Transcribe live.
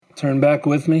Turn back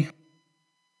with me.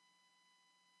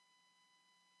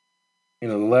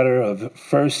 The letter of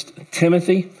 1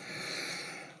 Timothy.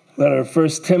 Letter of 1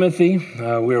 Timothy.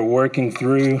 We are working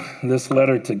through this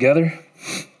letter together.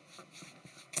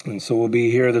 And so we'll be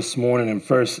here this morning in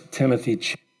 1 Timothy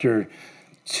chapter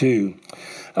 2.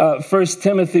 1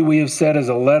 Timothy, we have said, is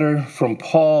a letter from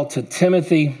Paul to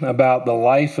Timothy about the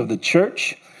life of the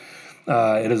church.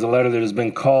 It is a letter that has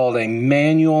been called a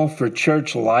manual for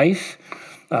church life.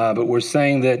 But we're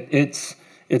saying that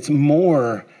it's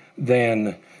more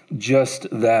than just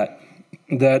that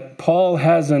Paul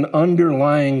has an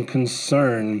underlying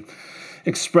concern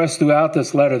expressed throughout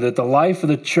this letter that the life of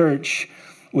the church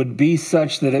would be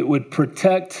such that it would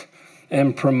protect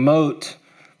and promote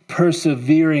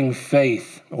persevering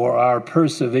faith, or our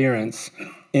perseverance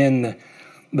in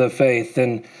the faith.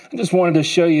 And I just wanted to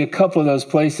show you a couple of those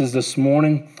places this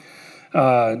morning.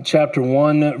 Chapter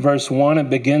 1, verse 1, it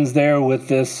begins there with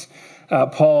this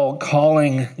Paul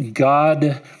calling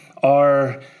God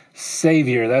our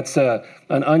Savior. That's an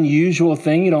unusual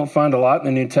thing. You don't find a lot in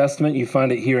the New Testament. You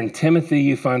find it here in Timothy.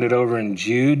 You find it over in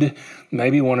Jude,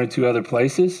 maybe one or two other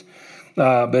places.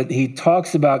 But he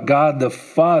talks about God the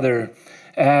Father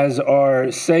as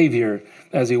our Savior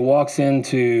as he walks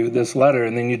into this letter.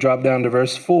 And then you drop down to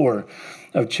verse 4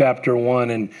 of chapter 1.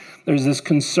 And there's this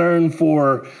concern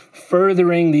for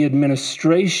furthering the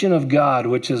administration of God,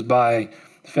 which is by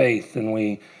faith.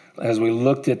 And as we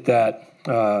looked at that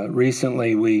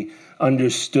recently, we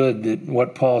understood that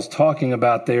what Paul's talking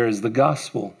about there is the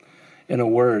gospel in a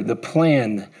word, the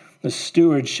plan, the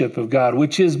stewardship of God,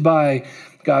 which is by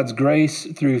God's grace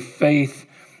through faith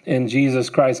in Jesus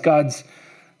Christ. God's,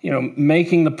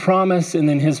 making the promise and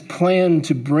then his plan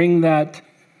to bring that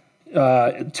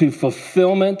to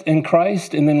fulfillment in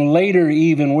Christ. And then later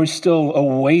even, we're still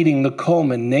awaiting the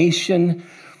culmination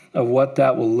of what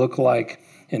that will look like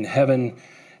in heaven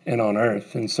and on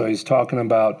earth. And so he's talking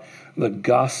about the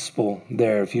gospel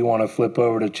there. If you want to flip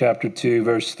over to chapter 2,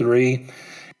 verse 3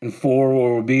 and 4,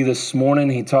 where we'll be this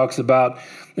morning, he talks about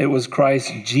it was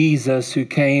Christ Jesus who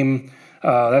came.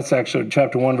 That's actually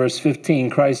chapter 1, verse 15.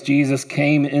 Christ Jesus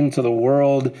came into the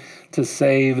world to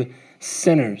save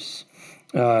sinners.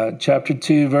 Chapter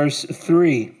 2, verse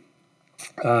 3,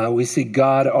 we see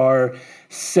God our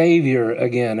Savior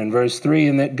again in verse 3,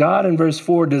 and that God in verse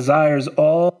 4 desires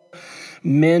all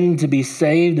men to be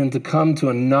saved and to come to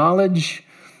a knowledge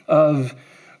of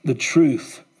the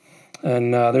truth.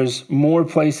 And there's more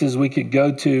places we could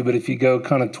go to, but if you go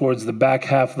kind of towards the back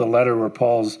half of the letter where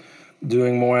Paul's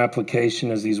doing more application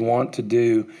as he's wont to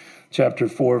do, chapter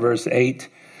 4, verse 8,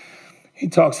 he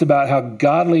talks about how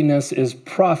godliness is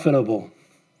profitable,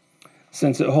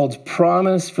 since it holds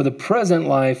promise for the present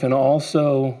life and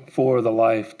also for the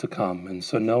life to come. And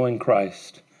so knowing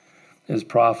Christ is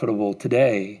profitable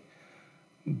today,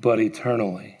 but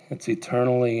eternally. It's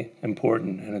eternally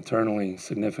important and eternally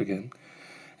significant.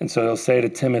 And so he'll say to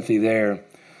Timothy there,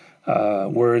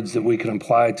 words that we can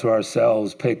apply to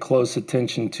ourselves. Pay close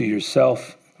attention to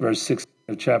yourself, verse 6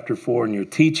 of chapter 4, in your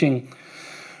teaching.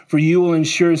 For you will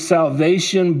ensure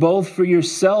salvation both for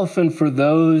yourself and for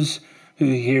those who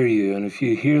hear you. And if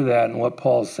you hear that and what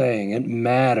Paul's saying, it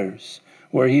matters.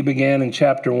 Where he began in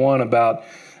chapter 1 about,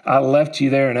 I left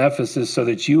you there in Ephesus so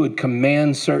that you would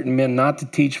command certain men not to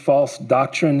teach false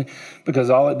doctrine, because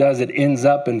all it does, it ends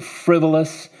up in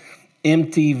frivolous,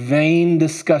 empty, vain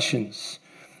discussions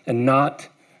and not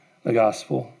the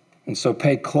gospel. And so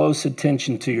pay close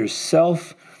attention to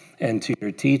yourself and to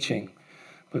your teaching,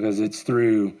 because it's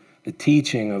through the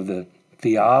teaching of the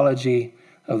theology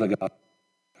of the gospel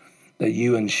that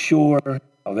you ensure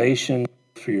salvation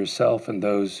for yourself and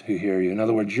those who hear you. In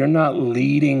other words, you're not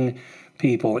leading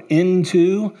people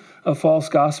into a false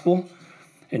gospel,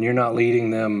 and you're not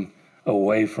leading them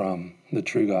away from the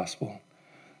true gospel.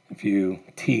 If you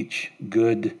teach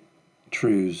good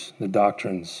truths, the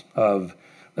doctrines of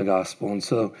the gospel. And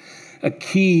so a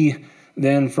key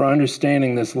then for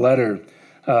understanding this letter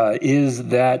is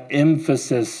that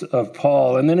emphasis of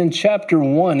Paul. And then in chapter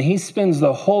 1, he spends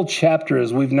the whole chapter,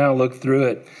 as we've now looked through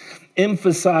it,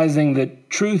 emphasizing that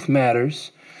truth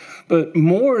matters, but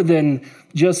more than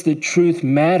just that truth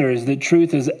matters, that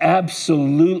truth is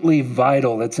absolutely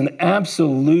vital. It's an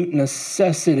absolute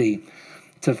necessity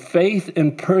to faith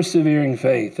and persevering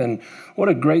faith. And what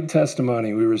a great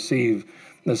testimony we receive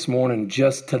this morning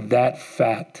just to that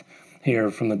fact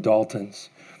here from the Daltons.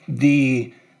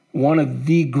 One of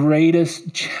the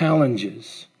greatest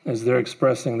challenges, as they're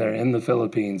expressing there in the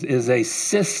Philippines, is a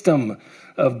system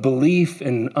of belief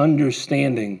and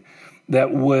understanding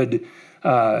that would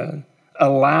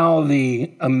allow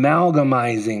the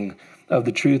amalgamizing of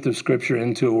the truth of Scripture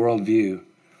into a worldview.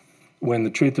 when the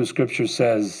truth of Scripture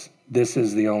says this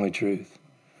is the only truth.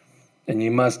 And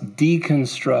you must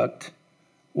deconstruct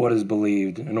what is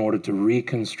believed in order to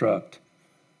reconstruct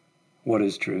what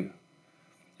is true.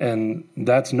 And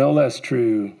that's no less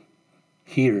true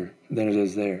here than it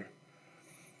is there.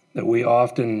 That we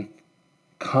often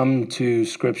come to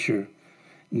Scripture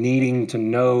needing to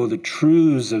know the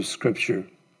truths of Scripture,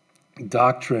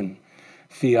 doctrine,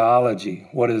 theology,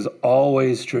 what is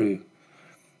always true.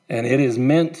 And it is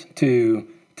meant to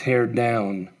tear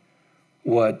down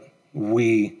what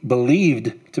we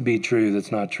believed to be true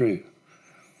that's not true,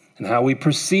 and how we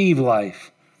perceive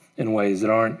life in ways that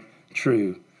aren't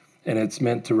true. And it's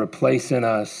meant to replace in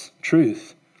us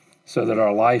truth so that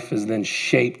our life is then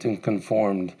shaped and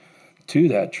conformed to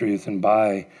that truth and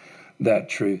by that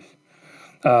truth.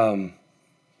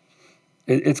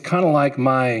 It's kind of like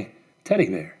my teddy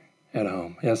bear at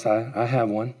home. Yes, I have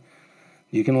one.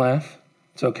 You can laugh.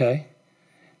 It's okay.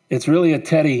 It's really a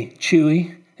Teddy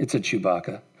Chewy. It's a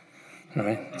Chewbacca. All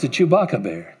right? It's a Chewbacca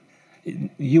bear.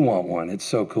 You want one. It's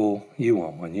so cool. You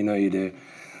want one. You know you do.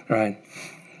 All right?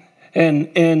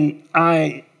 And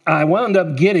I wound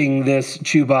up getting this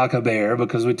Chewbacca bear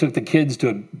because we took the kids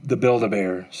to the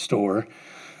Build-A-Bear store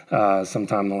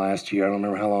sometime in the last year. I don't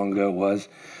remember how long ago it was.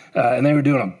 And they were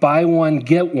doing a buy one,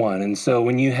 get one. And so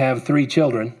when you have 3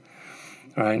 children,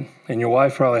 right, and your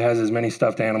wife probably has as many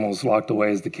stuffed animals locked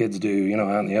away as the kids do,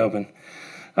 out in the open,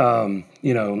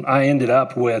 I ended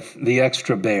up with the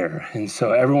extra bear. And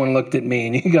so everyone looked at me,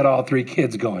 and you got all 3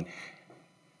 kids going,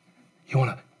 you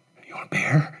want a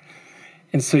bear?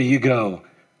 And so you go,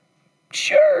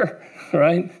 sure,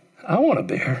 right? I want a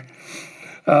bear.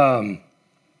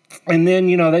 And then,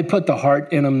 they put the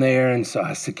heart in them there. And so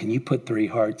I said, can you put 3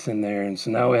 hearts in there? And so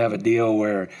now we have a deal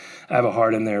where I have a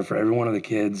heart in there for every one of the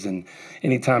kids. And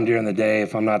anytime during the day,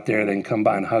 if I'm not there, they can come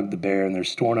by and hug the bear. And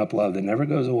there's stored up love that never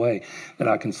goes away that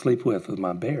I can sleep with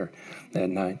my bear at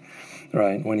night,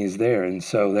 right, when he's there. And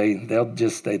so they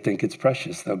think it's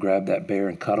precious. They'll grab that bear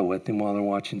and cuddle with him while they're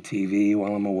watching TV,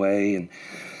 while I'm away. And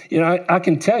I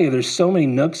can tell you there's so many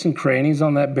nooks and crannies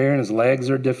on that bear, and his legs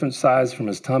are different size from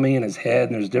his tummy and his head,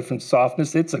 and there's different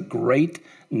softness. It's a great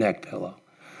neck pillow.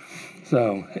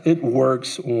 So it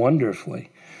works wonderfully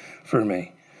for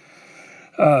me.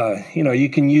 You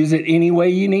can use it any way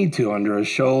you need to, under a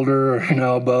shoulder or an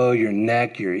elbow, your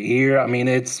neck, your ear. I mean,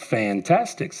 it's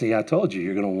fantastic. See, I told you,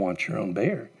 you're going to want your own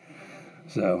bear.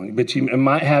 So, but it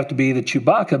might have to be the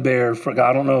Chewbacca bear.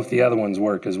 I don't know if the other ones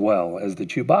work as well as the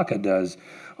Chewbacca does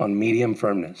on medium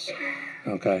firmness,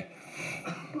 okay?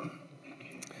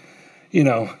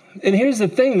 And here's the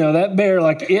thing, though. That bear,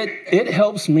 it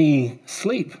helps me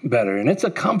sleep better, and it's a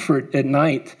comfort at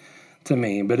night to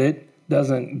me, but it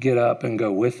doesn't get up and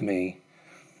go with me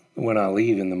when I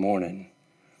leave in the morning.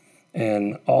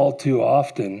 And all too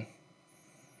often,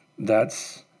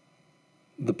 that's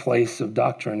the place of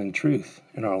doctrine and truth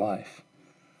in our life,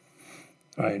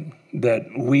 right? That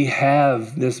we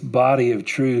have this body of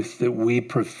truth that we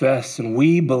profess and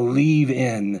we believe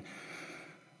in,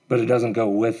 but it doesn't go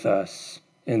with us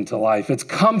into life. It's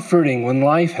comforting when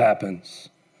life happens,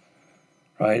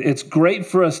 right? It's great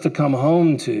for us to come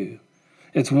home to.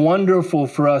 It's wonderful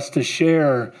for us to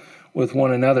share with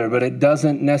one another, but it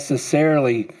doesn't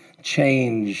necessarily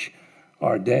change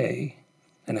our day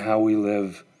and how we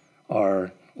live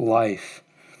our life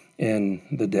in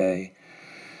the day.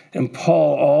 And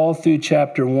Paul, all through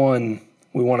chapter 1,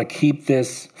 we want to keep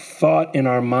this thought in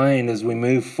our mind as we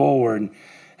move forward,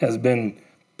 has been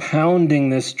pounding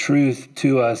this truth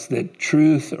to us, that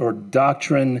truth or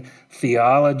doctrine,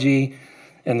 theology,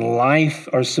 and life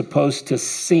are supposed to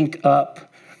sync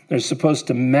up. They're supposed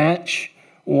to match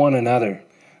one another.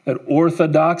 That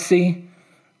orthodoxy,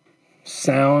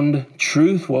 sound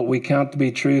truth, what we count to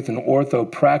be truth, and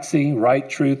orthopraxy, right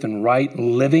truth and right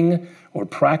living or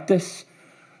practice,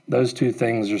 those 2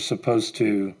 things are supposed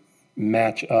to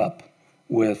match up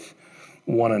with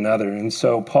one another. And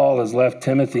so Paul has left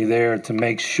Timothy there to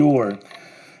make sure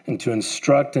and to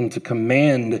instruct and to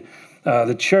command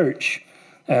the church,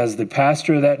 as the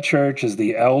pastor of that church, as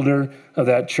the elder of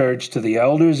that church, to the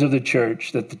elders of the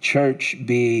church, that the church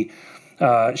be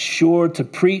sure to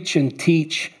preach and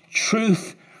teach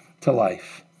truth to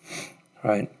life,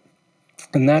 right?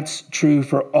 And that's true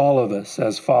for all of us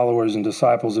as followers and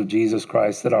disciples of Jesus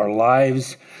Christ, that our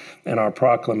lives and our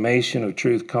proclamation of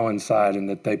truth coincide and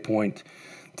that they point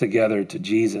together to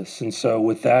Jesus. And so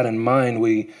with that in mind,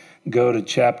 we go to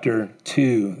chapter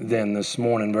 2 then this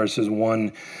morning, verses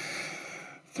 1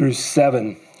 through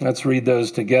 7. Let's read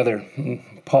those together.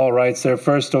 Paul writes there,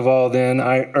 "First of all, then,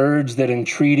 I urge that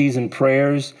entreaties and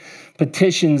prayers,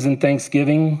 petitions and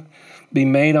thanksgiving be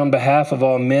made on behalf of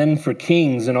all men for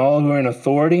kings and all who are in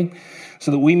authority,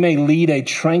 so that we may lead a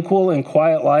tranquil and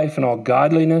quiet life in all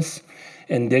godliness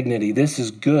and dignity. This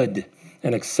is good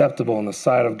and acceptable in the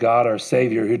sight of God our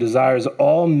Savior, who desires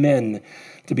all men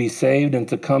to be saved and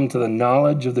to come to the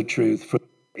knowledge of the truth. For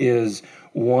there is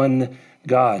one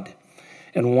God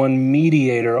and one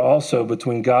mediator also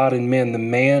between God and men, the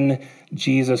man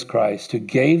Jesus Christ, who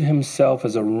gave himself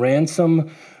as a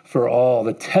ransom for all,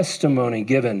 the testimony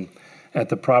given at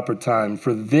the proper time.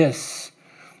 For this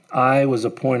I was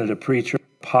appointed a preacher,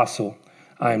 apostle.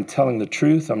 I am telling the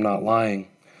truth, I'm not lying,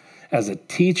 as a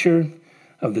teacher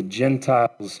of the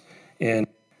Gentiles in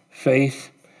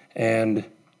faith and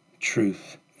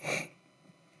truth.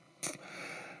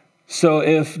 So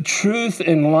if truth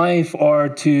and life are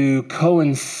to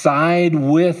coincide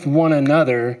with one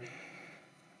another,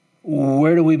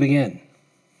 where do we begin?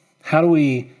 How do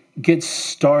we get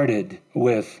started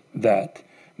with that?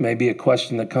 Maybe a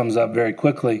question that comes up very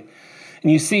quickly.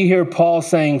 And you see here Paul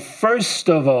saying, first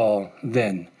of all,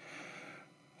 then.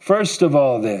 First of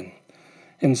all, then.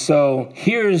 And so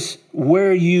here's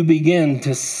where you begin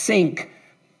to sink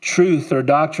truth or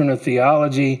doctrine of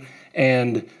theology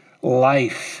and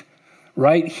life.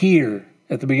 Right here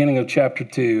at the beginning of chapter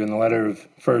 2 in the letter of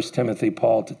 1 Timothy,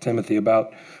 Paul to Timothy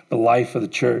about the life of the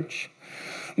church.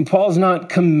 And Paul's not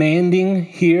commanding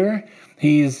here.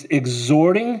 He's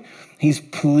exhorting. He's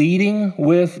pleading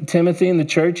with Timothy and the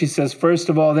church. He says, first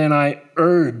of all, then I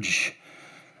urge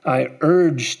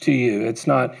to you.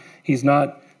 He's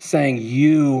not saying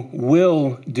you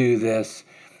will do this.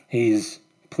 He's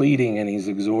pleading and he's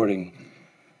exhorting.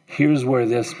 Here's where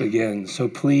this begins. So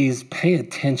please pay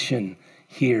attention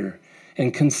here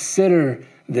and consider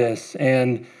this.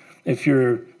 And if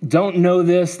you don't know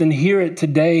this, then hear it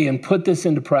today and put this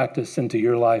into practice into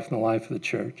your life and the life of the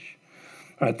church.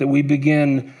 All right, that we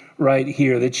begin right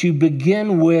here, that you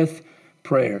begin with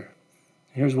prayer.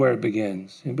 Here's where it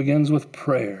begins. It begins with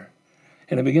prayer.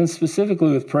 And it begins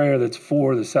specifically with prayer that's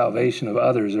for the salvation of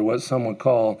others, or what some would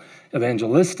call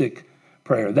evangelistic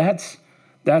prayer. That's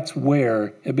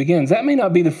where it begins. That may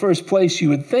not be the first place you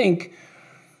would think,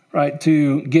 right,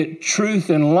 to get truth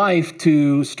and life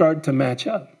to start to match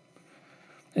up.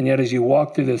 And yet as you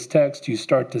walk through this text, you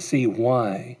start to see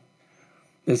why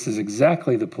this is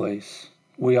exactly the place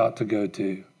we ought to go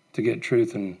to get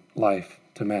truth and life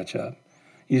to match up.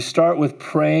 You start with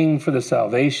praying for the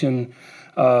salvation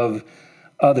of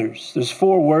others. There's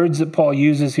 4 words that Paul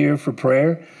uses here for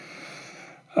prayer.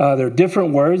 They're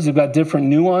different words. They've got different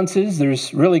nuances.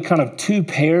 There's really kind of 2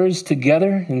 pairs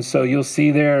together. And so you'll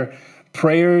see there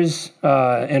prayers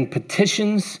and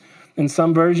petitions. In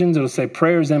some versions, it'll say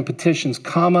prayers and petitions,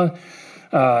 comma,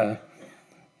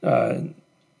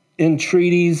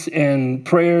 entreaties and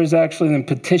prayers, actually, then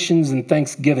petitions and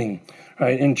thanksgiving.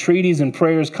 Right? Entreaties and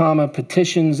prayers, comma,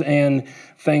 petitions and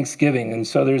thanksgiving. And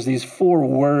so there's these 4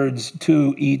 words,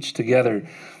 2 each together,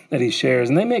 that he shares.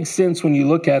 And they make sense when you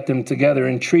look at them together.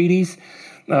 Entreaties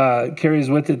carries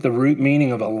with it the root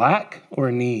meaning of a lack or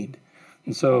a need.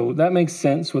 And so that makes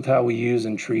sense with how we use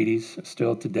entreaties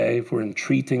still today. If we're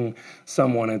entreating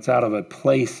someone, it's out of a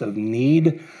place of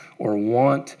need or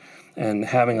want and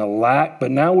having a lack.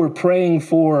 But now we're praying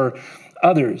for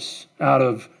others out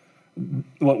of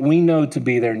what we know to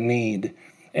be their need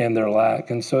and their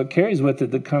lack. And so it carries with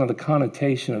it the kind of the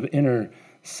connotation of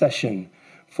intercession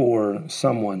for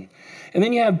someone. And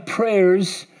then you have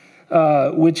prayers,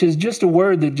 which is just a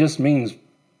word that just means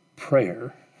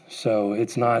prayer. So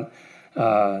it's not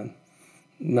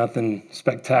nothing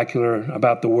spectacular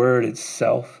about the word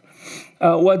itself.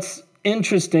 What's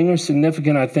interesting or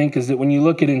significant, I think, is that when you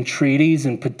look at entreaties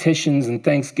and petitions and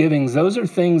thanksgivings, those are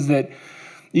things that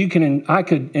I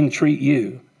could entreat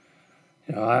you.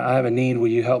 You know, I have a need. Will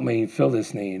you help me fill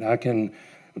this need? I can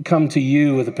come to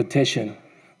you with a petition.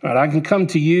 Right? I can come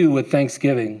to you with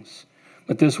thanksgivings.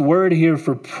 But this word here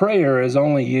for prayer is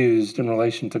only used in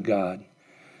relation to God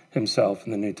himself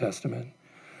in the New Testament.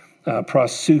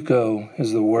 Prosuko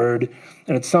is the word,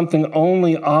 and it's something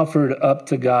only offered up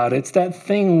to God. It's that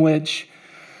thing which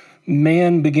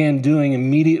man began doing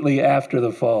immediately after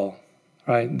the fall,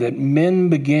 right? That men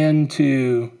began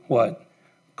to,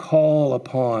 call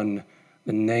upon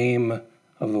the name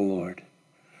of the Lord.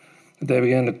 That they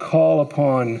began to call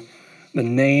upon the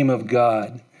name of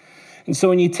God. And so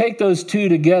when you take those 2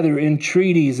 together,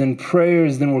 entreaties and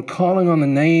prayers, then we're calling on the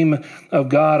name of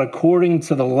God according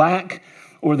to the lack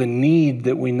or the need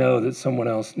that we know that someone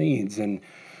else needs. And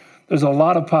there's a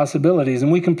lot of possibilities,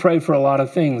 and we can pray for a lot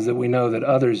of things that we know that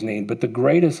others need. But the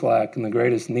greatest lack and the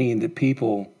greatest need that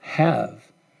people have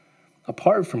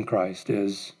apart from Christ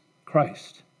is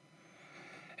Christ.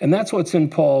 And that's what's in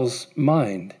Paul's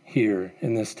mind here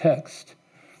in this text.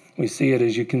 We see it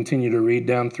as you continue to read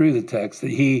down through the text,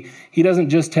 that he doesn't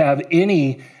just have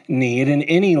any need and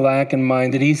any lack in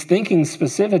mind, that he's thinking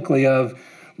specifically of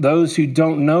those who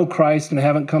don't know Christ and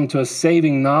haven't come to a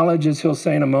saving knowledge, as he'll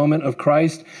say in a moment, of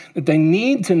Christ, that they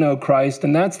need to know Christ,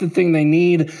 and that's the thing they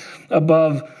need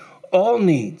above all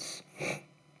needs.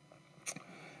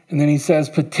 And then he says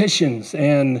petitions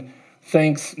and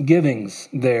thanksgivings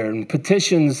there. And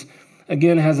petitions,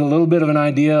 again, has a little bit of an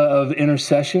idea of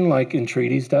intercession, like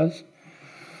entreaties does.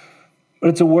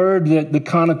 But it's a word that the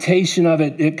connotation of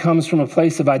it comes from a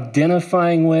place of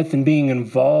identifying with and being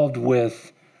involved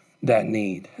with that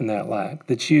need and that lack.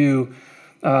 That you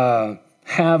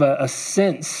have a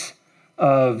sense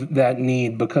of that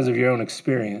need because of your own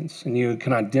experience. And you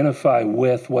can identify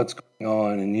with what's going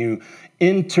on. And you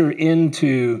enter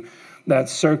into that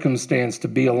circumstance to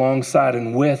be alongside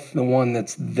and with the one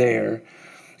that's there.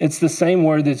 It's the same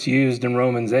word that's used in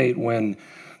Romans 8 when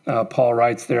Paul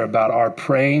writes there about our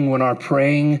praying, when our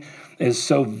praying is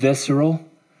so visceral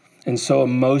and so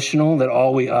emotional that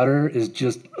all we utter is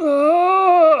just,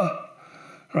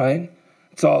 right?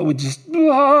 It's all, we just,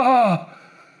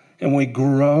 and we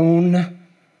groan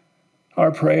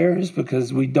our prayers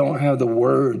because we don't have the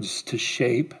words to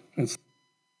shape. It's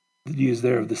used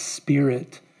there of the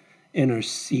Spirit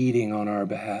interceding on our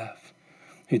behalf,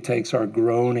 who takes our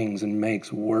groanings and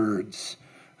makes words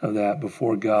of that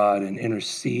before God and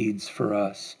intercedes for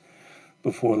us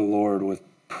before the Lord with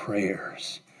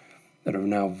prayers that are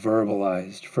now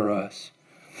verbalized for us.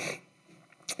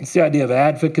 It's the idea of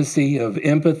advocacy, of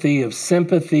empathy, of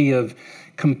sympathy, of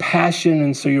compassion.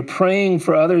 And so you're praying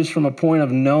for others from a point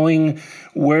of knowing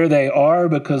where they are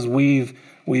because we've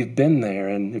been there.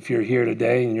 And if you're here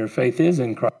today and your faith is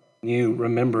in Christ, you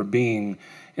remember being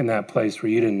in that place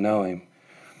where you didn't know him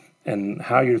and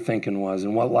how your thinking was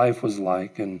and what life was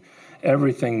like and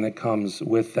everything that comes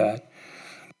with that.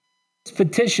 It's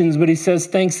petitions, but he says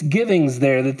thanksgivings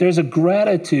there, that there's a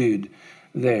gratitude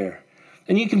there.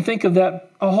 And you can think of that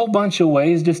a whole bunch of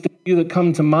ways, just a few that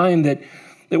come to mind, that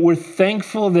we're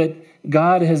thankful that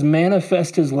God has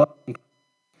manifested his love,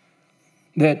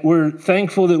 that we're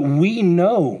thankful that we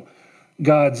know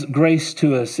God's grace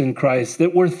to us in Christ,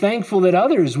 that we're thankful that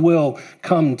others will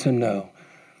come to know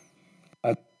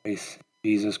God's grace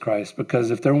in Jesus Christ, because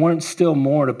if there weren't still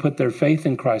more to put their faith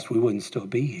in Christ, we wouldn't still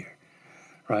be here,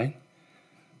 right?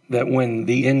 That when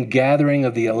the ingathering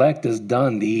of the elect is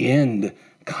done, the end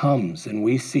comes and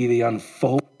we see the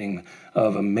unfolding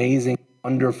of amazing,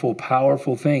 wonderful,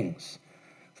 powerful things.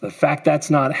 So the fact that's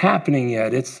not happening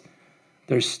yet,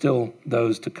 there's still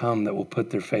those to come that will put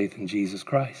their faith in Jesus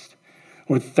Christ.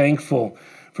 We're thankful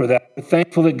for that. We're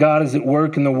thankful that God is at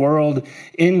work in the world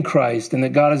in Christ, and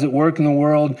that God is at work in the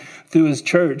world through his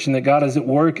church, and that God is at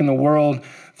work in the world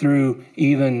through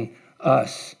even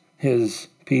us, his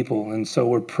people. And so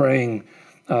we're praying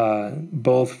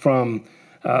both from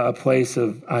a place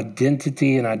of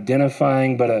identity and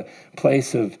identifying, but a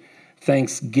place of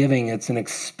thanksgiving. It's an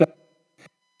expected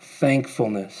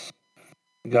thankfulness.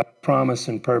 God's promise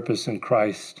and purpose in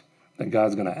Christ, that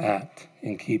God's going to act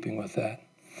in keeping with that.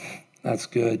 That's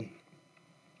good.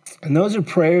 And those are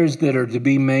prayers that are to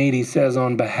be made, he says,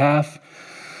 on behalf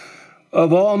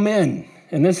of all men.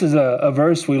 And this is a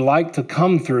verse we like to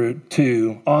come through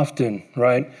to often,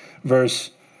 right?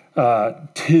 Verse 2.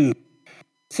 It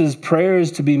says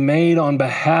prayers to be made on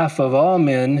behalf of all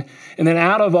men, and then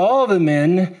out of all the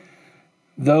men,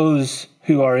 those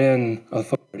who are in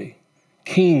authority.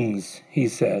 Kings, he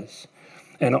says,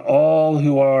 and all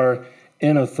who are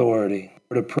in authority.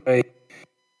 We're to pray.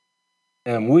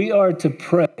 And we are to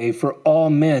pray for all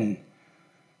men,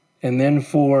 and then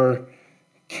for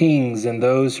kings and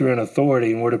those who are in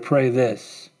authority. And we're to pray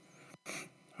this,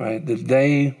 right? That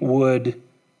they would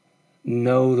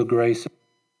know the grace of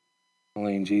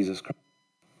only in Jesus Christ.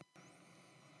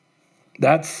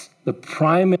 That's the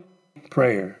primary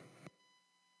prayer.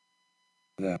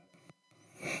 That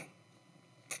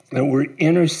we're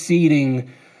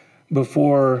interceding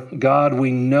before God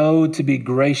we know to be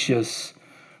gracious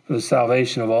for the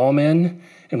salvation of all men,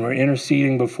 and we're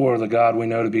interceding before the God we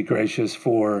know to be gracious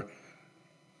for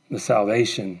the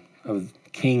salvation of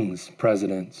kings,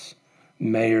 presidents,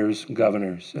 mayors,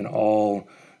 governors, and all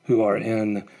who are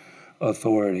in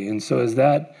authority. And so is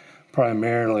that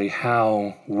primarily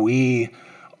how we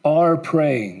are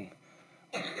praying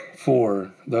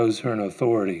for those who are in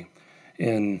authority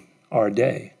in our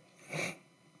day?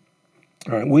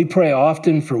 All right, we pray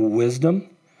often for wisdom.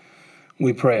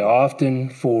 We pray often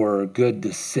for good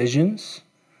decisions.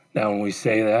 Now, when we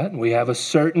say that, we have a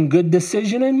certain good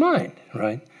decision in mind,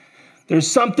 right? There's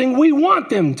something we want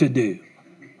them to do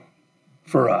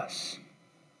for us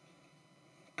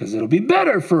because it'll be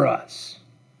better for us,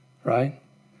 right?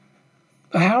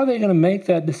 But how are they going to make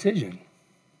that decision?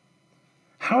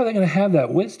 How are they going to have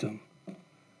that wisdom?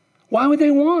 Why would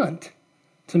they want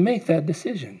to make that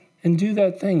decision and do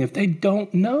that thing if they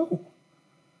don't know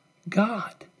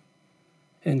God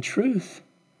and truth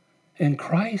and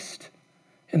Christ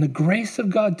and the grace of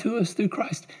God to us through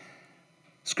Christ?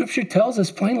 Scripture tells us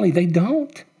plainly they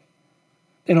don't.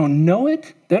 They don't know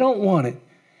it, they don't want it,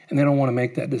 and they don't want to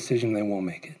make that decision, they won't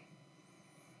make it.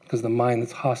 Because the mind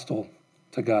that's hostile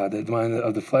to God, the mind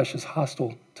of the flesh is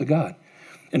hostile to God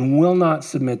and will not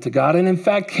submit to God, and in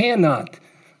fact cannot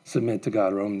submit to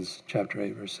God, Romans chapter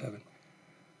 8, verse 7.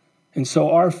 And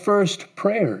so our first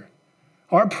prayer,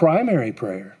 our primary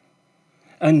prayer,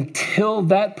 until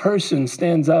that person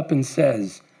stands up and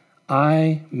says,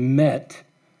 I met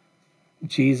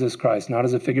Jesus Christ, not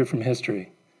as a figure from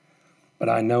history, but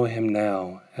I know him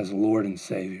now as Lord and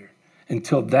Savior.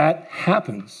 Until that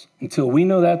happens, until we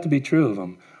know that to be true of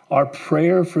them, our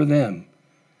prayer for them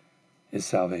is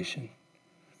salvation.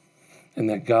 And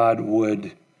that God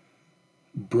would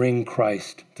bring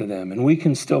Christ to them. And we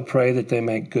can still pray that they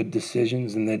make good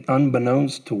decisions and that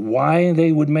unbeknownst to why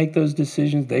they would make those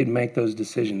decisions, they'd make those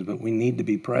decisions. But we need to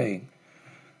be praying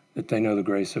that they know the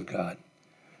grace of God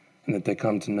and that they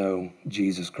come to know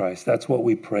Jesus Christ. That's what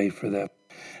we pray for them.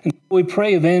 And we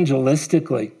pray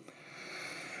evangelistically.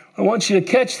 I want you to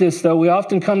catch this, though. We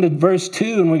often come to verse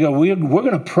 2 and we go, we're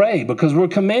going to pray because we're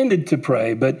commanded to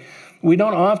pray, but we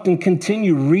don't often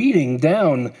continue reading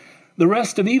down the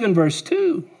rest of even verse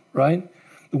 2, right?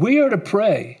 We are to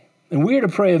pray, and we are to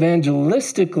pray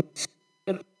evangelistically so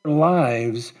that our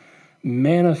lives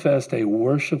manifest a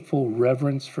worshipful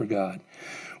reverence for God.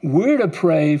 We're to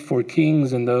pray for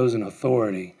kings and those in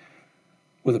authority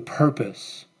with a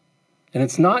purpose. And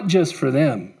it's not just for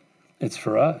them, it's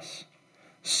for us.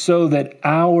 So that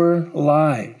our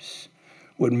lives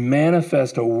would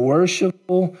manifest a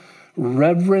worshipful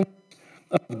reverence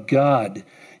of God.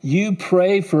 You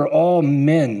pray for all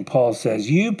men, Paul says.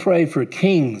 You pray for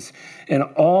kings and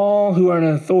all who are in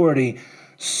authority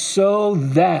so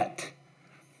that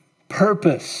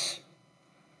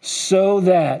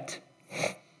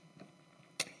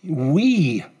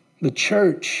we, the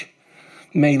church,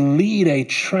 may lead a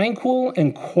tranquil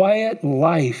and quiet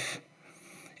life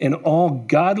in all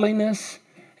godliness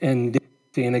and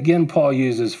dignity. And again, Paul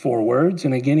uses 4 words,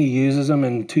 and again, he uses them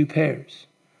in 2 pairs.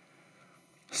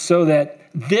 So that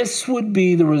this would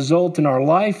be the result in our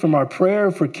life from our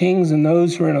prayer for kings and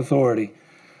those who are in authority.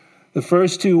 The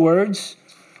first 2 words,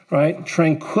 right?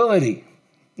 Tranquility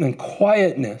and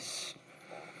quietness.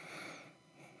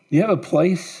 Do you have a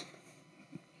place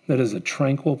that is a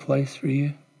tranquil place for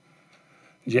you?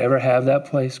 Did you ever have that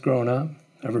place growing up?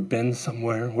 Ever been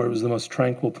somewhere where it was the most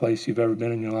tranquil place you've ever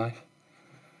been in your life?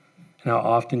 And how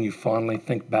often you fondly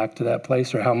think back to that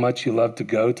place or how much you love to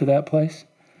go to that place?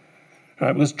 All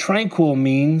right, because tranquil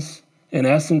means, in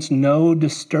essence, no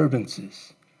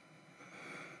disturbances.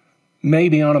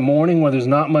 Maybe on a morning where there's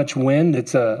not much wind,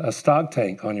 it's a stock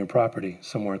tank on your property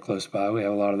somewhere close by. We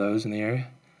have a lot of those in the area,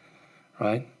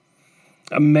 right?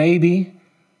 Maybe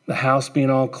the house being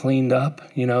all cleaned up,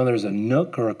 there's a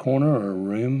nook or a corner or a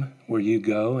room where you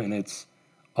go and it's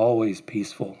always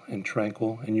peaceful and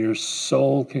tranquil and your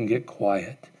soul can get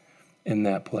quiet in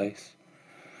that place.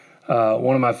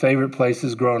 One of my favorite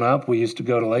places growing up, we used to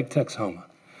go to Lake Texoma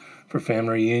for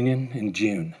family reunion in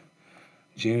June.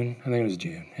 I think it was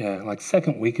June. Yeah, like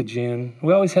second week of June.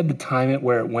 We always had to time it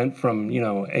where it went from,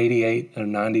 88 or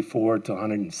 94 to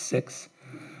 106.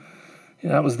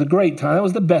 That was the great time. That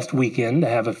was the best weekend to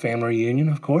have a family reunion,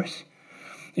 of course.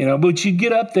 But you'd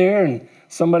get up there and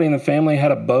somebody in the family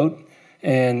had a boat.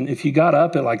 And if you got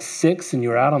up at like 6 and you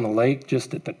were out on the lake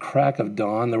just at the crack of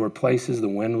dawn, there were places the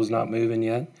wind was not moving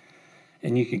yet.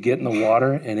 And you could get in the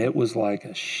water and it was like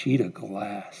a sheet of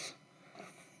glass.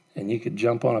 And you could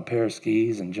jump on a pair of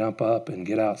skis and jump up and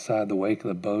get outside the wake of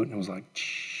the boat. And it was like,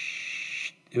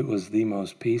 shh. It was the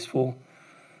most peaceful,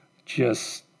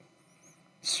 just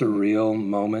surreal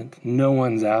moment. No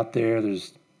one's out there.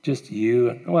 There's just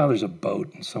you. Well, there's a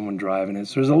boat and someone driving it.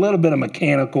 So there's a little bit of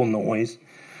mechanical noise.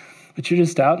 But you're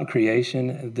just out in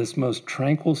creation, this most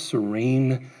tranquil,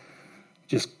 serene,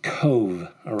 just cove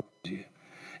around you.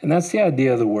 And that's the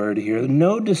idea of the word here.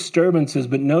 No disturbances,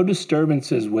 but no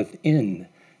disturbances within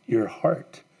your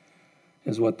heart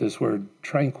is what this word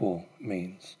tranquil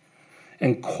means.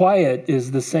 And quiet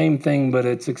is the same thing, but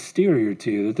it's exterior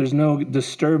to you, that there's no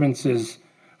disturbances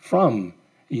from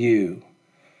you,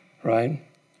 right?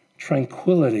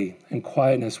 tranquility and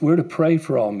quietness. We're to pray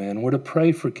for all men. We're to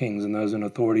pray for kings and those in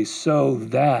authority so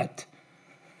that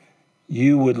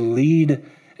you would lead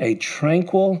a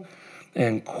tranquil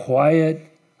and quiet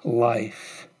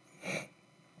life.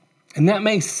 And that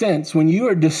makes sense. When you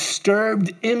are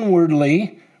disturbed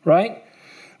inwardly, right?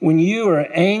 When you are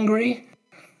angry,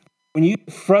 when you're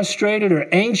frustrated or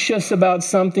anxious about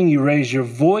something, you raise your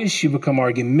voice, you become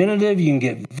argumentative, you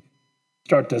can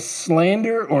start to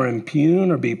slander or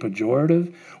impugn or be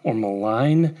pejorative or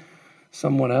malign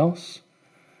someone else.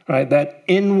 Right? That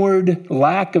inward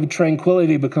lack of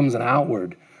tranquility becomes an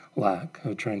outward lack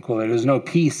of tranquility. There's no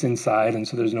peace inside, and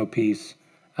so there's no peace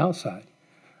outside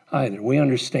either. We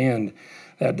understand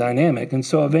that dynamic. And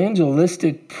so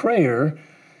evangelistic prayer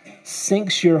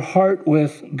syncs your heart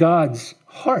with God's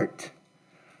heart.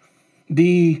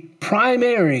 The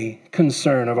primary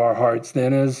concern of our hearts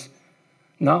then is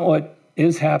not what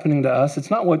is happening to us.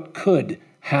 It's not what could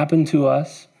happen to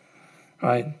us,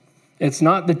 right? It's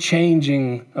not the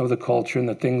changing of the culture and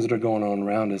the things that are going on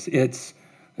around us. It's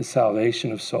the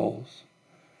salvation of souls.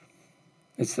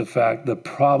 It's the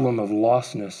problem of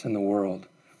lostness in the world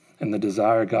and the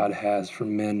desire God has for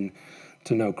men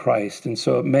to know Christ. And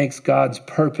so it makes God's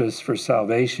purpose for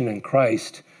salvation in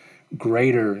Christ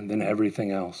greater than everything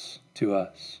else to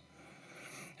us.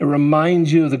 It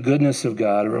reminds you of the goodness of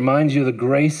God. It reminds you of the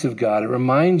grace of God. It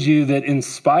reminds you that in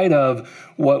spite of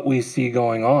what we see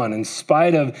going on, in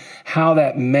spite of how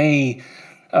that may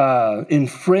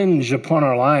infringe upon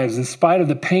our lives, in spite of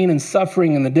the pain and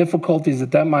suffering and the difficulties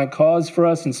that might cause for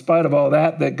us, in spite of all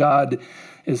that God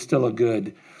is still a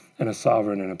good and a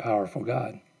sovereign and a powerful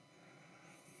God.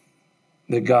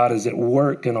 That God is at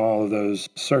work in all of those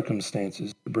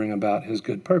circumstances to bring about his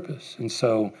good purpose. And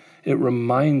so it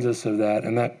reminds us of that,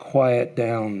 and that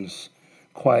quiets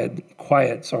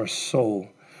our soul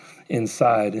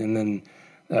inside, and then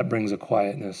that brings a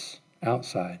quietness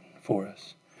outside for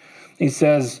us. He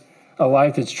says, a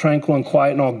life that's tranquil and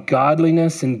quiet in all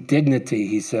godliness and dignity,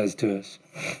 he says to us.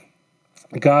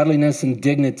 Godliness and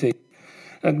dignity.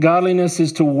 Godliness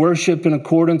is to worship in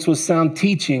accordance with sound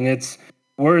teaching. It's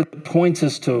where it points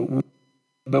us to,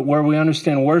 but where we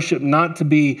understand worship not to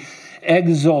be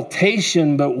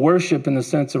exaltation, but worship in the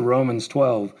sense of Romans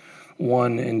 12,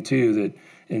 1 and 2, that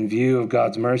in view of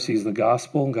God's mercies, the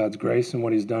gospel, God's grace and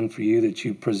what he's done for you, that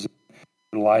you present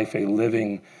your life a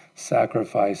living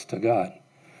sacrifice to God.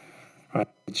 Right?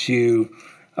 That you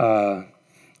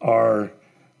are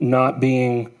not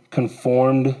being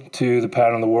conformed to the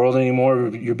pattern of the world anymore.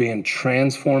 You're being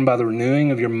transformed by the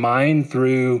renewing of your mind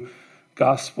through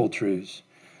gospel truths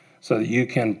so that you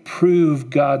can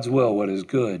prove God's will, what is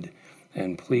good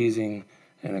and pleasing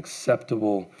and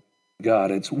acceptable to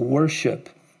God. It's worship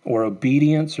or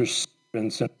obedience or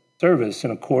service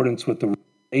in accordance with the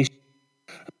revelation.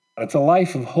 It's a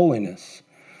life of holiness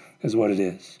is what it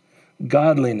is.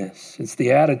 Godliness. It's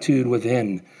the attitude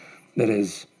within that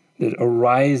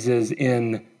arises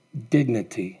in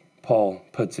dignity. Paul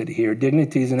puts it here.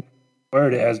 Dignity is an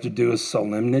word. It has to do with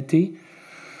solemnity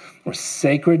or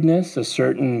sacredness, a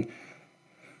certain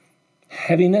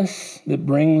heaviness that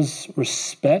brings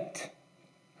respect,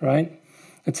 right?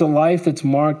 It's a life that's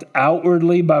marked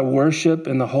outwardly by worship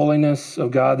and the holiness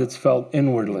of God that's felt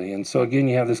inwardly. And so again,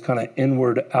 you have this kind of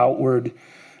inward-outward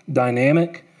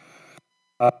dynamic,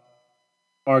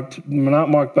 not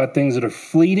marked by things that are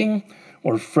fleeting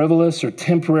or frivolous or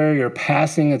temporary or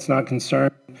passing. It's not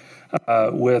concerned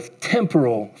with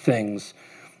temporal things,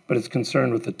 but it's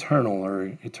concerned with eternal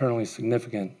or eternally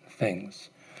significant things.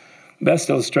 Best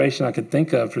illustration I could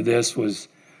think of for this was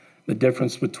the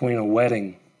difference between a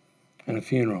wedding and a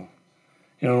funeral.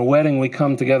 You know, in a wedding, we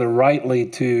come together rightly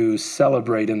to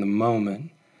celebrate in the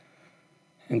moment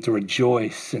and to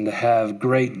rejoice and to have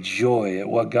great joy at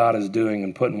what God is doing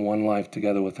and putting one life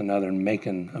together with another and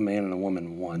making a man and a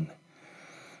woman one,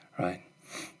 right?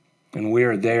 And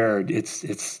we're there.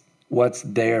 It's what's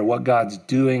there, what God's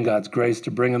doing, God's grace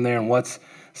to bring them there, and what's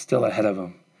still ahead of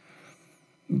them.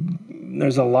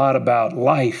 There's a lot about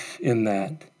life in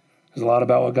that. There's a lot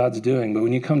about what God's doing. But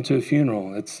when you come to a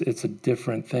funeral, it's a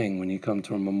different thing when you come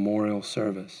to a memorial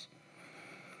service.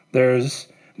 There's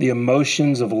the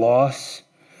emotions of loss.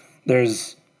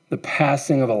 There's the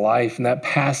passing of a life. And that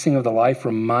passing of the life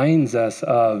reminds us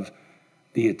of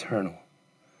the eternal.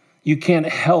 You can't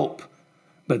help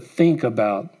but think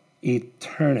about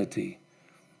eternity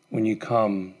when you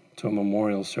come to a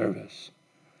memorial service.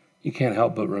 You can't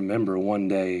help but remember one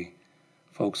day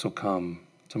folks will come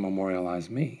to memorialize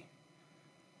me.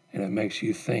 And it makes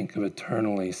you think of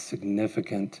eternally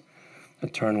significant,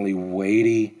 eternally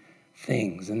weighty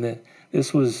things. And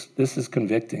this is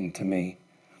convicting to me.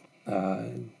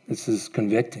 This is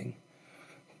convicting.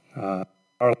 Our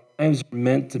lives are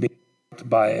meant to be marked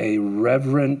by a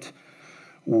reverent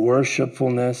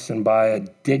worshipfulness and by a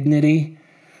dignity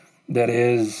that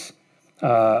is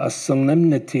a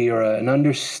solemnity or an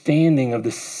understanding of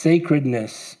the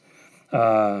sacredness,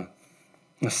 a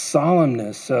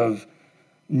solemnness of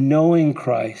knowing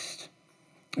Christ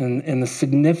and the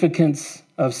significance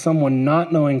of someone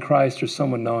not knowing Christ or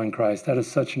someone knowing Christ. That is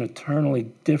such an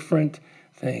eternally different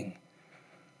thing.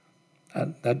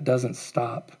 That doesn't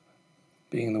stop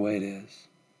being the way it is.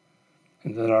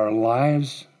 And that our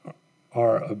lives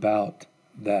are about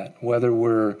that, whether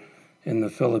we're in the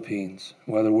Philippines,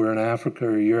 whether we're in Africa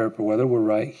or Europe, or whether we're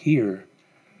right here,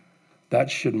 that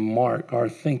should mark our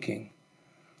thinking.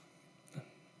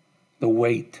 The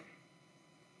weight,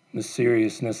 the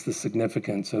seriousness, the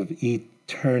significance of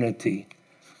eternity,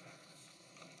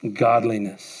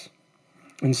 godliness.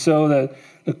 And so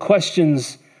the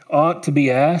questions ought to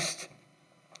be asked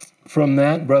from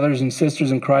that, brothers and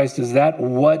sisters in Christ, is that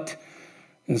what,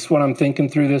 and this is what I'm thinking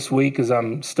through this week as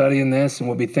I'm studying this, and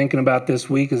we'll be thinking about this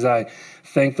week as I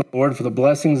thank the Lord for the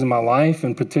blessings in my life,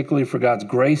 and particularly for God's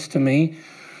grace to me.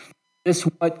 Is this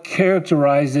what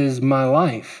characterizes my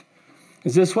life?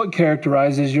 Is this what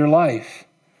characterizes your life?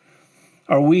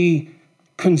 Are we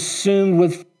consumed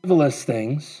with frivolous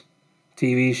things,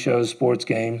 TV shows, sports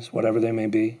games, whatever they may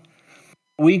be?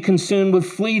 Are we consumed with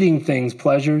fleeting things,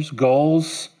 pleasures,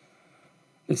 goals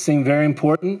that seem very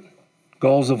important?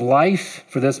 Goals of life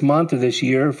for this month or this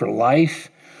year, for life?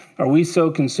 Are we so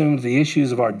consumed with the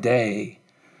issues of our day,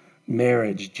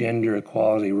 marriage, gender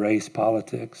equality, race,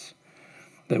 politics,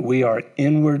 that we are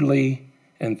inwardly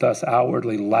and thus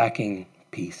outwardly lacking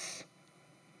peace?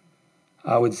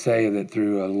 I would say that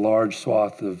through a large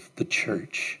swath of the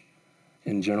church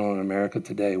in general in America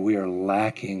today, we are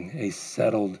lacking a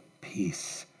settled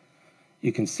peace.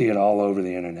 You can see it all over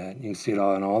the internet. You can see it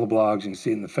all in all the blogs. You can see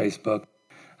it in the Facebook.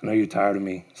 I know you're tired of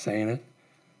me saying it.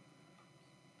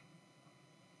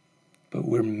 But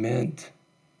we're meant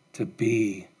to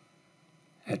be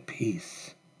at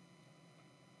peace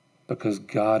because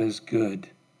God is good.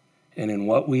 And in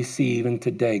what we see even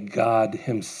today, God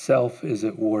himself is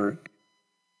at work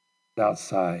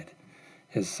outside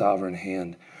his sovereign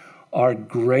hand. Our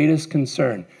greatest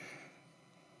concern,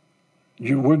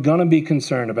 we're going to be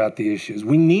concerned about the issues.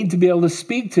 We need to be able to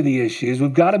speak to the issues.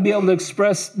 We've got to be able to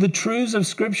express the truths of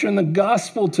Scripture and the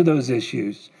gospel to those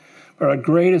issues. But our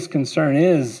greatest concern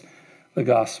is the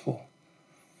gospel.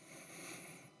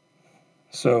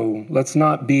 So let's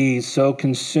not be so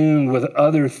consumed with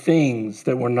other things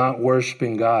that we're not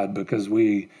worshiping God, because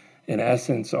we, in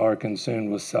essence, are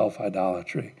consumed with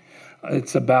self-idolatry.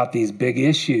 It's about these big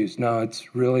issues. No,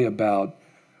 it's really about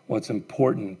what's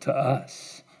important to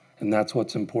us. And that's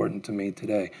what's important to me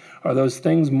today. Are those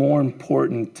things more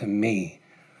important to me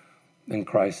than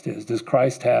Christ is? Does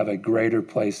Christ have a greater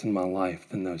place in my life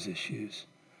than those issues?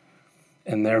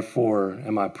 And therefore,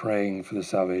 am I praying for the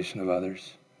salvation of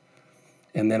others?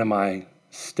 And then am I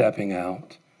stepping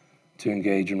out to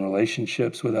engage in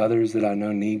relationships with others that I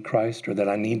know need Christ, or that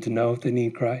I need to know if they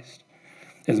need Christ?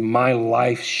 Is my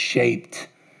life shaped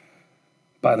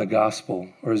by the gospel,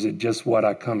 or is it just what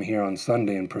I come here on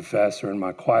Sunday and profess, or in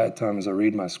my quiet time as I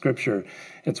read my scripture,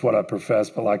 it's what I profess,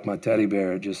 but like my teddy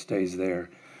bear, it just stays there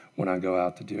when I go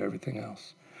out to do everything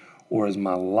else? Or is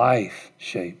my life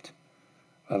shaped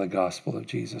by the gospel of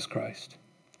Jesus Christ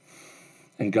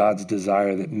and God's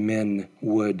desire that men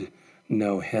would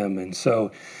know him? And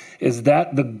so is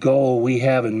that the goal we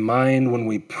have in mind when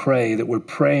we pray, that we're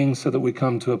praying so that we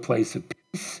come to a place of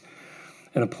peace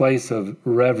and a place of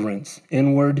reverence,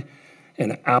 inward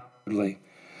and outwardly?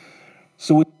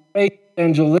 So we pray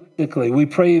evangelistically. We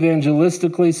pray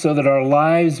evangelistically so that our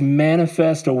lives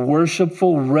manifest a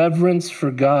worshipful reverence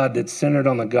for God that's centered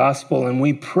on the gospel. And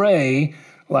we pray,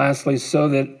 lastly, so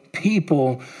that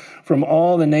people from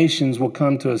all the nations will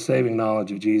come to a saving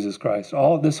knowledge of Jesus Christ.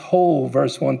 All this whole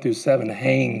verse 1 through 7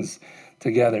 hangs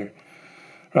together,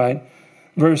 right?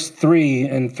 Verse 3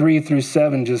 and 3 through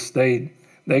 7, just they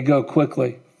go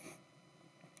quickly.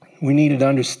 We needed to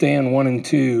understand 1 and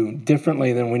 2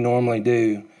 differently than we normally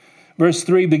do. Verse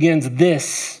 3 begins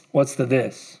this. What's the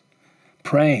this?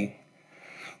 Praying.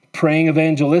 Praying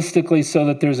evangelistically so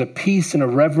that there's a peace and a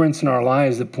reverence in our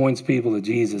lives that points people to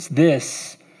Jesus.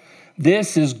 This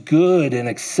is good and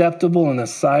acceptable in the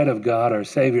sight of God our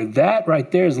Savior. That right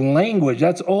there is language.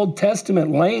 That's Old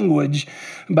Testament language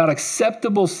about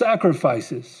acceptable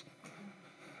sacrifices,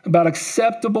 about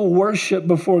acceptable worship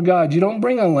before God. You don't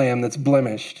bring a lamb that's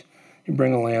blemished. You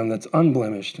bring a lamb that's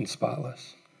unblemished and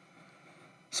spotless.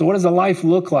 So what does a life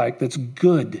look like that's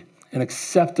good and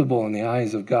acceptable in the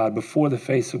eyes of God, before the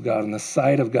face of God, in the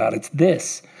sight of God. It's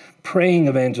this, praying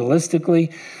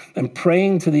evangelistically and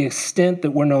praying to the extent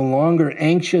that we're no longer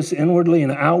anxious inwardly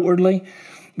and outwardly,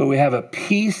 but we have a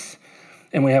peace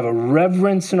and we have a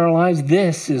reverence in our lives.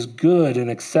 This is good and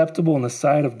acceptable in the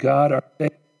sight of God, our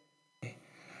Savior.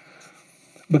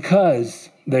 Because,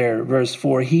 there, verse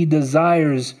 4, he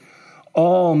desires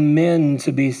all men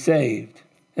to be saved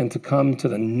and to come to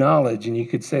the knowledge, and you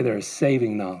could say there is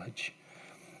saving knowledge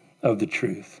of the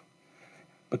truth.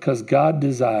 Because God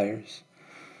desires.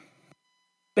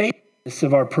 The basis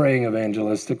of our praying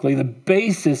evangelistically, the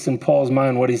basis in Paul's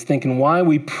mind, what he's thinking, why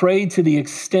we pray to the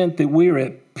extent that we're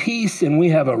at peace and we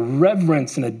have a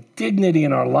reverence and a dignity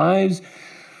in our lives,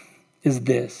 is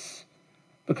this.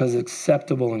 Because it's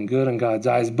acceptable and good in God's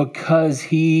eyes, because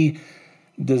he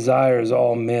desires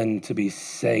all men to be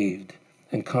saved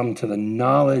and come to the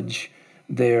knowledge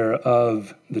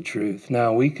thereof the truth.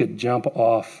 Now, we could jump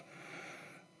off.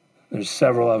 There's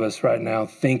several of us right now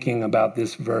thinking about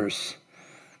this verse.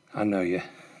 I know you.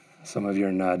 Some of you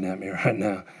are nodding at me right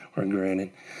now or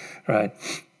grinning, right?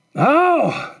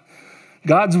 Oh,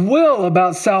 God's will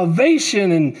about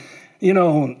salvation and,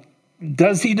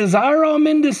 does he desire all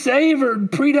men to save or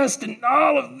predestine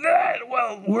all of that?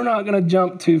 Well, we're not going to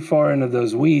jump too far into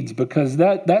those weeds, because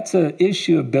that's an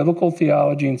issue of biblical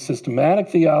theology and systematic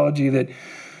theology that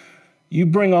you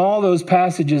bring all those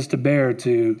passages to bear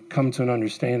to come to an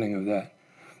understanding of that.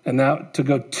 And that to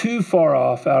go too far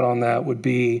off out on that would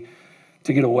be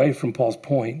to get away from Paul's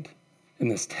point in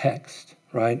this text,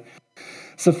 right?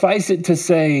 Suffice it to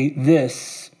say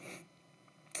this.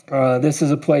 This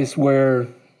is a place where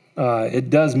it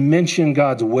does mention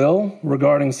God's will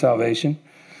regarding salvation.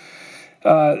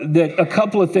 That a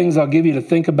couple of things I'll give you to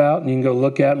think about, and you can go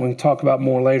look at, and we can talk about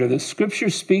more later. That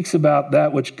Scripture speaks about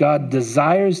that which God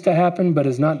desires to happen, but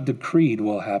is not decreed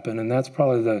will happen, and that's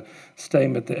probably the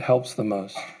statement that helps the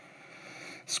most.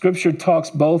 Scripture talks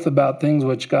both about things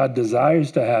which God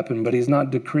desires to happen, but he's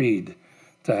not decreed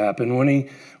to happen.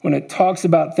 When it talks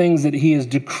about things that he has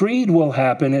decreed will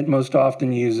happen, it most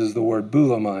often uses the word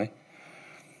boulomai.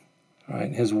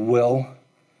 Right, his will,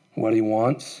 what he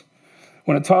wants.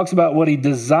 When it talks about what he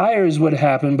desires would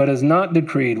happen, but is not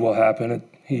decreed will happen,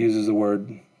 he uses the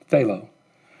word thelo.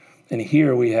 And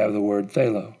here we have the word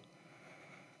thelo.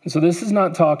 And so this is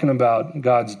not talking about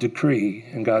God's decree,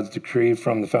 and God's decree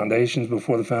from the foundations,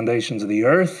 before the foundations of the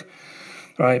earth,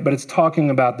 right? But it's talking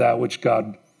about that which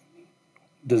God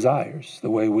desires, the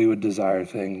way we would desire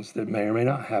things that may or may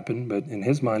not happen, but in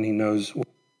his mind, he knows what.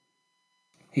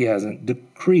 He hasn't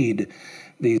decreed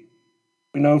these.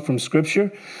 We know from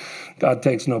Scripture, God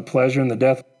takes no pleasure in the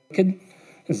death of the wicked,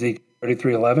 Ezekiel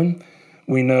 33:11.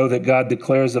 We know that God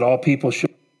declares that all people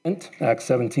should repent, Acts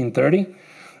 17:30.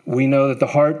 We know that the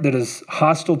heart that is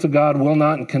hostile to God will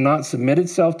not and cannot submit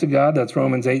itself to God, that's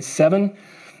Romans 8:7.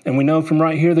 And we know from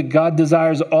right here that God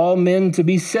desires all men to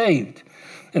be saved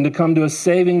and to come to a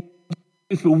saving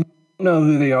truth, but we don't know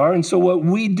who they are. And so what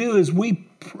we do is we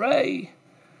pray.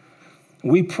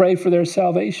 We pray for their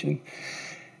salvation.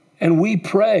 And we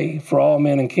pray for all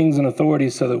men and kings and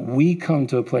authorities so that we come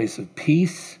to a place of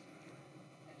peace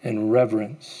and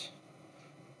reverence,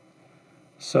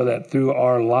 so that through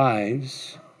our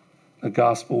lives, the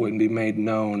gospel would be made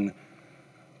known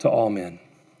to all men.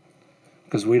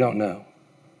 Because we don't know.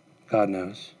 God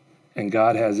knows. And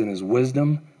God has in his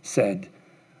wisdom said,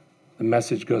 the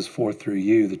message goes forth through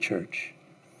you, the church.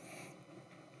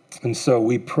 And so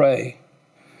we pray.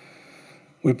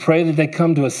 We pray that they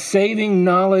come to a saving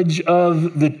knowledge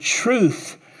of the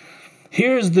truth.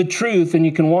 Here's the truth, and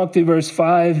you can walk through verse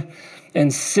 5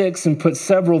 and 6 and put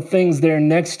several things there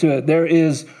next to it. There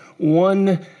is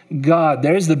one God.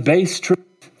 There's the base truth.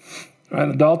 Right?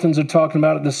 The Daltons are talking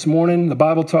about it this morning. The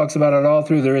Bible talks about it all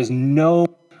through. There is no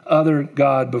other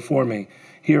God before me.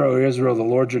 Hear, O Israel, the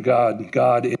Lord your God.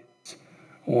 God is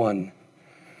one.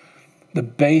 A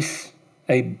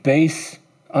base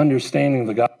understanding of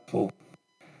the gospel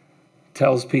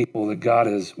tells people that God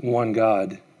is one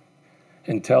God,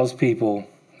 and tells people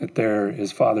that there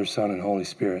is Father, Son, and Holy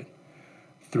Spirit.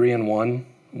 3 in one,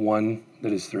 one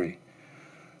that is three.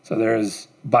 So there is,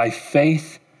 by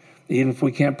faith, even if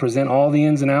we can't present all the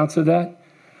ins and outs of that,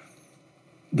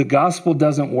 the gospel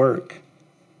doesn't work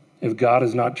if God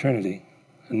is not Trinity.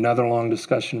 Another long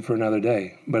discussion for another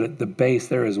day. But at the base,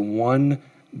 there is one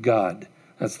God.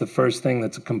 That's the first thing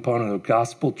that's a component of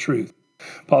gospel truth.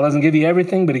 Paul doesn't give you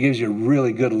everything, but he gives you a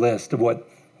really good list of what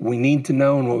we need to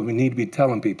know and what we need to be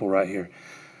telling people right here.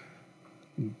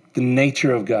 The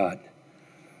nature of God.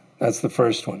 That's the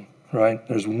first one, right?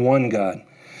 There's one God.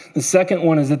 The second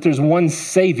one is that there's one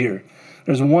Savior.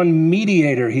 There's one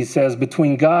mediator, he says,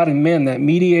 between God and men. That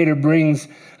mediator brings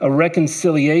a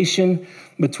reconciliation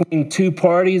between two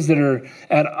parties that are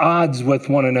at odds with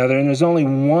one another. And there's only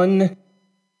one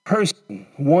person,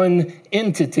 one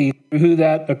entity through who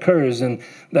that occurs, and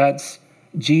that's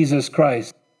Jesus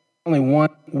Christ. Only one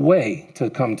way to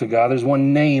come to God. There's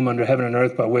one name under heaven and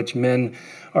earth by which men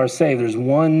are saved. There's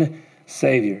one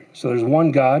Savior. So there's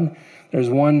one God. There's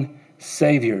one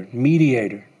Savior,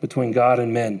 mediator between God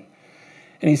and men.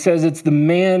 And he says it's the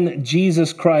man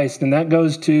Jesus Christ, and that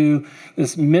goes to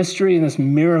this mystery and this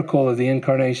miracle of the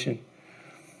incarnation.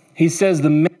 He says the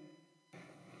man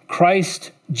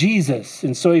Christ Jesus.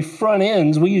 And so he front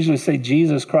ends, we usually say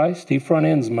Jesus Christ, he front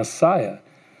ends Messiah.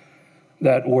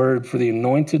 That word for the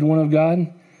anointed one of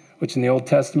God, which in the Old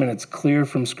Testament, it's clear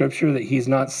from Scripture that he's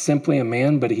not simply a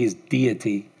man, but he's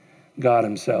deity, God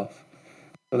himself.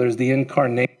 So there's the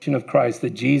incarnation of Christ,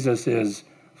 that Jesus is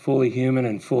fully human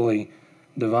and fully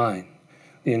divine.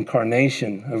 The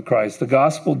incarnation of Christ. The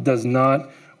gospel does not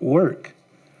work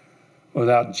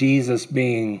without Jesus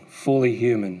being fully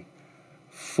human,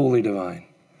 fully divine.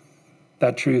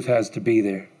 That truth has to be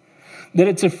there. That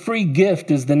it's a free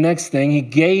gift is the next thing. He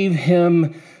gave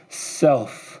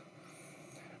himself,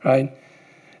 right?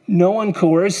 No one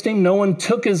coerced him. No one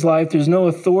took his life. There's no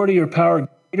authority or power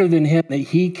greater than him, that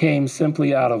he came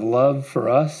simply out of love for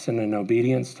us and in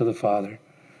obedience to the Father.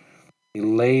 He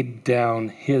laid down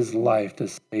his life to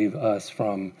save us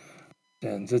from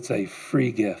sins. It's a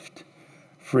free gift,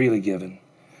 freely given.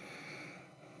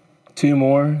 Two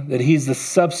more, that he's the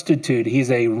substitute.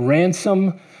 He's a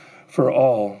ransom for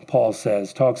all, Paul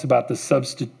says, talks about the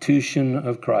substitution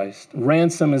of Christ.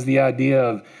 Ransom is the idea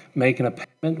of making a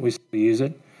payment. We still use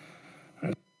it.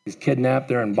 He's kidnapped,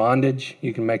 they're in bondage.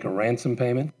 You can make a ransom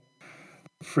payment.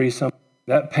 Free some.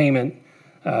 That payment,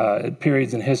 at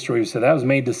periods in history, we said that was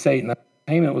made to Satan. That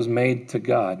payment was made to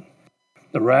God.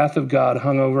 The wrath of God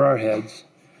hung over our heads.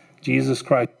 Jesus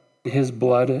Christ, his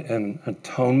blood, an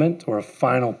atonement or a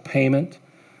final payment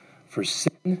for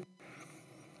sin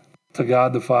to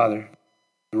God the Father.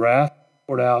 The wrath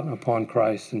poured out upon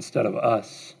Christ instead of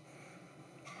us,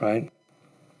 right?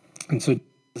 And so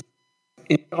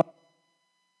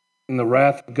in the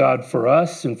wrath of God for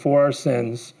us and for our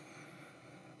sins,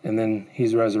 and then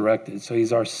he's resurrected. So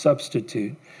he's our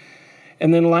substitute.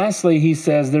 And then lastly, he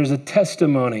says there's a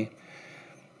testimony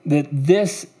that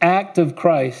this act of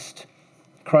Christ,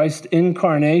 Christ's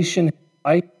incarnation, his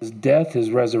life, his death,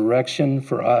 his resurrection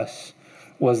for us,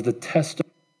 was the testimony.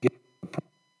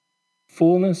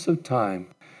 Fullness of time,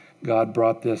 God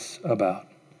brought this about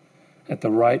at the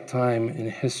right time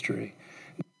in history.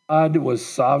 God was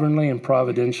sovereignly and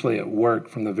providentially at work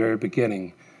from the very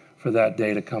beginning for that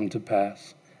day to come to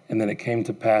pass. And then it came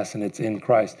to pass, and it's in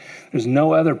Christ. There's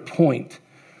no other point,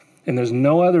 and there's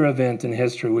no other event in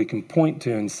history we can point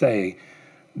to and say,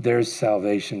 there's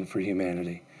salvation for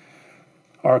humanity.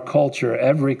 Our culture,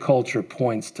 every culture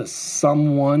points to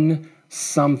someone,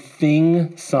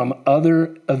 something, some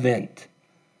other event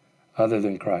other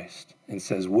than Christ, and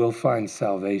says we'll find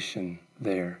salvation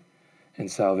there. And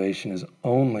salvation is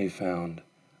only found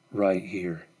right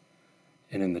here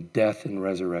and in the death and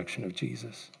resurrection of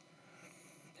Jesus.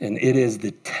 And it is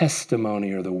the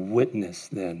testimony or the witness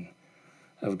then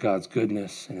of God's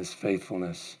goodness and his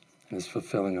faithfulness and his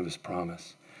fulfilling of his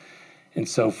promise. And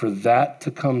so for that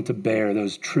to come to bear,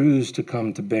 those truths to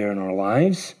come to bear in our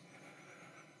lives,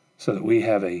 so that we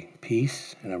have a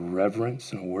peace and a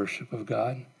reverence and a worship of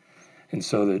God, and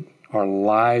so that our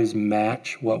lives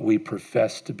match what we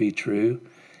profess to be true,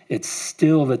 it's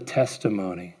still the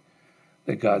testimony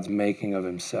that God's making of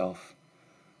himself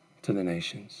to the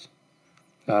nations.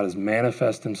 God has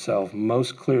manifested himself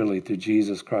most clearly through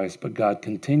Jesus Christ, but God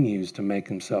continues to make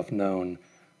himself known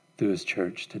through his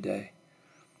church today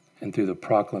and through the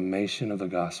proclamation of the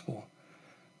gospel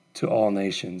to all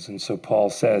nations. And so Paul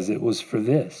says it was for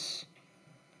this,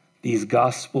 these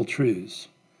gospel truths,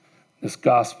 this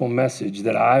gospel message,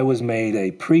 that I was made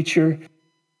a preacher,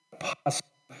 apostle,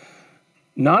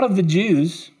 not of the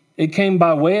Jews. It came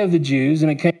by way of the Jews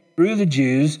and it came through the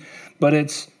Jews, but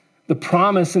it's the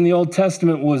promise in the Old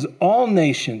Testament was all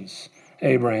nations,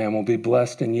 Abraham, will be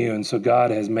blessed in you. And so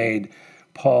God has made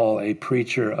Paul a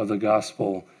preacher of the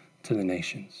gospel to the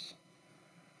nations.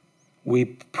 We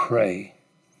pray,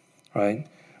 right?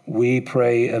 We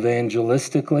pray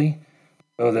evangelistically,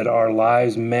 so that our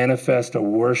lives manifest a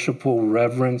worshipful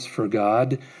reverence for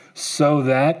God, so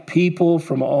that people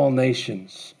from all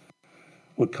nations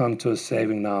would come to a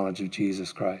saving knowledge of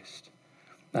Jesus Christ.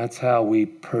 That's how we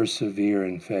persevere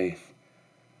in faith,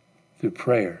 through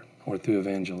prayer or through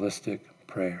evangelistic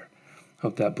prayer.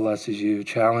 Hope that blesses you,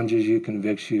 challenges you,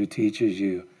 convicts you, teaches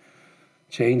you,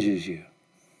 changes you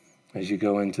as you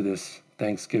go into this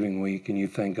Thanksgiving week and you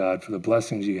thank God for the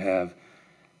blessings you have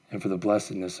and for the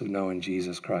blessedness of knowing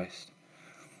Jesus Christ.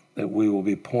 That we will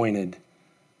be pointed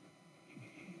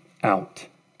out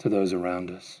to those around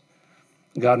us.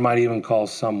 God might even call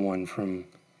someone from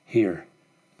here,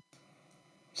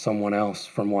 someone else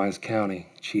from Wise County,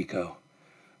 Chico,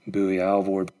 Bowie,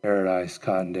 Alvord, Paradise,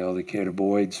 Cottondale, Decatur,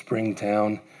 Boyd,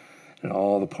 Springtown, and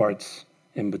all the parts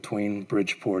in between,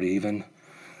 Bridgeport even,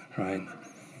 right?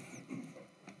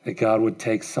 That God would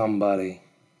take somebody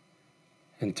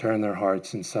and turn their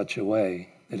hearts in such a way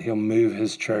that he'll move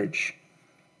his church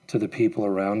to the people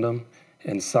around him,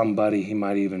 and somebody he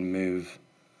might even move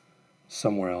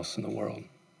somewhere else in the world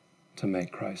to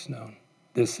make Christ known.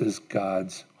 This is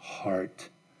God's heart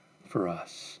for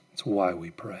us. It's why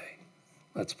we pray.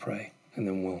 Let's pray, and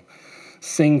then we'll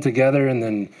sing together, and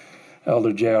then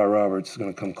Elder J.R. Roberts is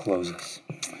going to come close us.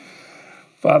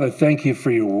 Father, thank you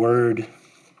for your word,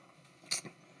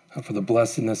 for the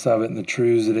blessedness of it and the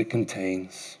truths that it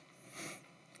contains.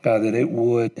 God, that it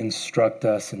would instruct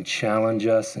us and challenge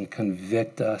us and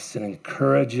convict us and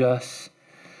encourage us.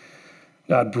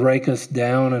 God, break us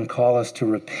down and call us to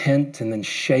repent and then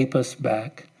shape us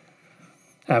back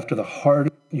after the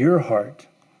heart, your heart,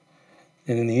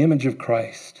 and in the image of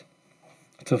Christ,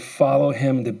 to follow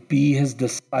him, to be his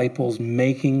disciples,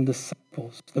 making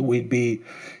disciples, that we'd be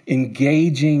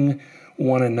engaging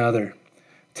one another,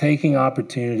 taking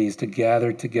opportunities to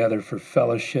gather together for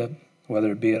fellowship,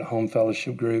 whether it be at home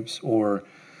fellowship groups or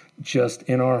just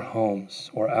in our homes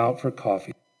or out for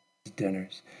coffee,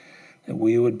 dinners, that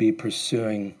we would be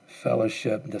pursuing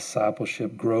fellowship,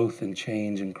 discipleship, growth, and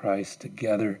change in Christ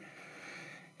together.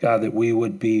 God, that we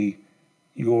would be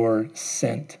your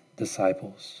sent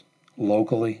disciples,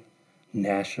 locally,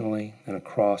 nationally, and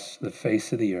across the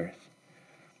face of the earth.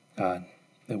 God,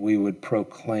 that we would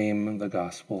proclaim the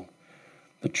gospel,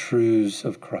 the truths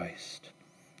of Christ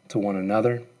to one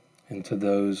another and to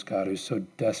those, God, who so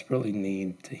desperately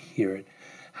need to hear it.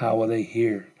 How will they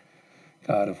hear,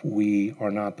 God, if we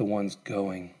are not the ones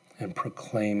going and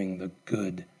proclaiming the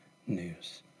good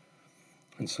news?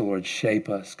 And so, Lord, shape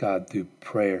us, God, through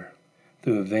prayer,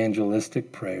 through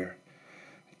evangelistic prayer.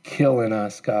 Kill in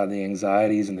us, God, the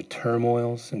anxieties and the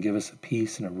turmoils, and give us a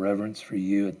peace and a reverence for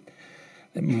you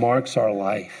that marks our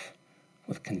life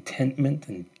with contentment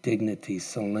and dignity,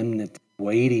 solemnity,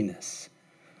 weightiness,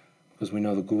 because we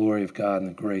know the glory of God and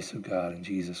the grace of God in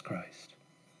Jesus Christ.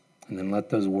 And then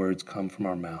let those words come from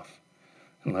our mouth,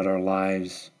 and let our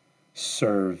lives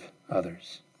serve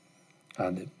others,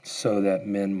 God, so that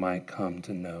men might come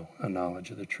to know a knowledge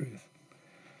of the truth.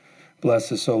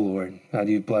 Bless us, O Lord. God,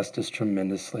 you've blessed us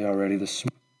tremendously already this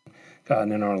morning,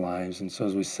 God, in our lives. And so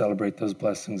as we celebrate those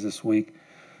blessings this week,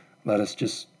 let us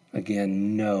just,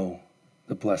 again, know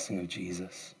the blessing of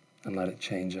Jesus and let it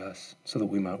change us so that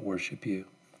we might worship you.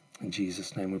 In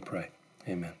Jesus' name we pray.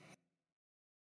 Amen.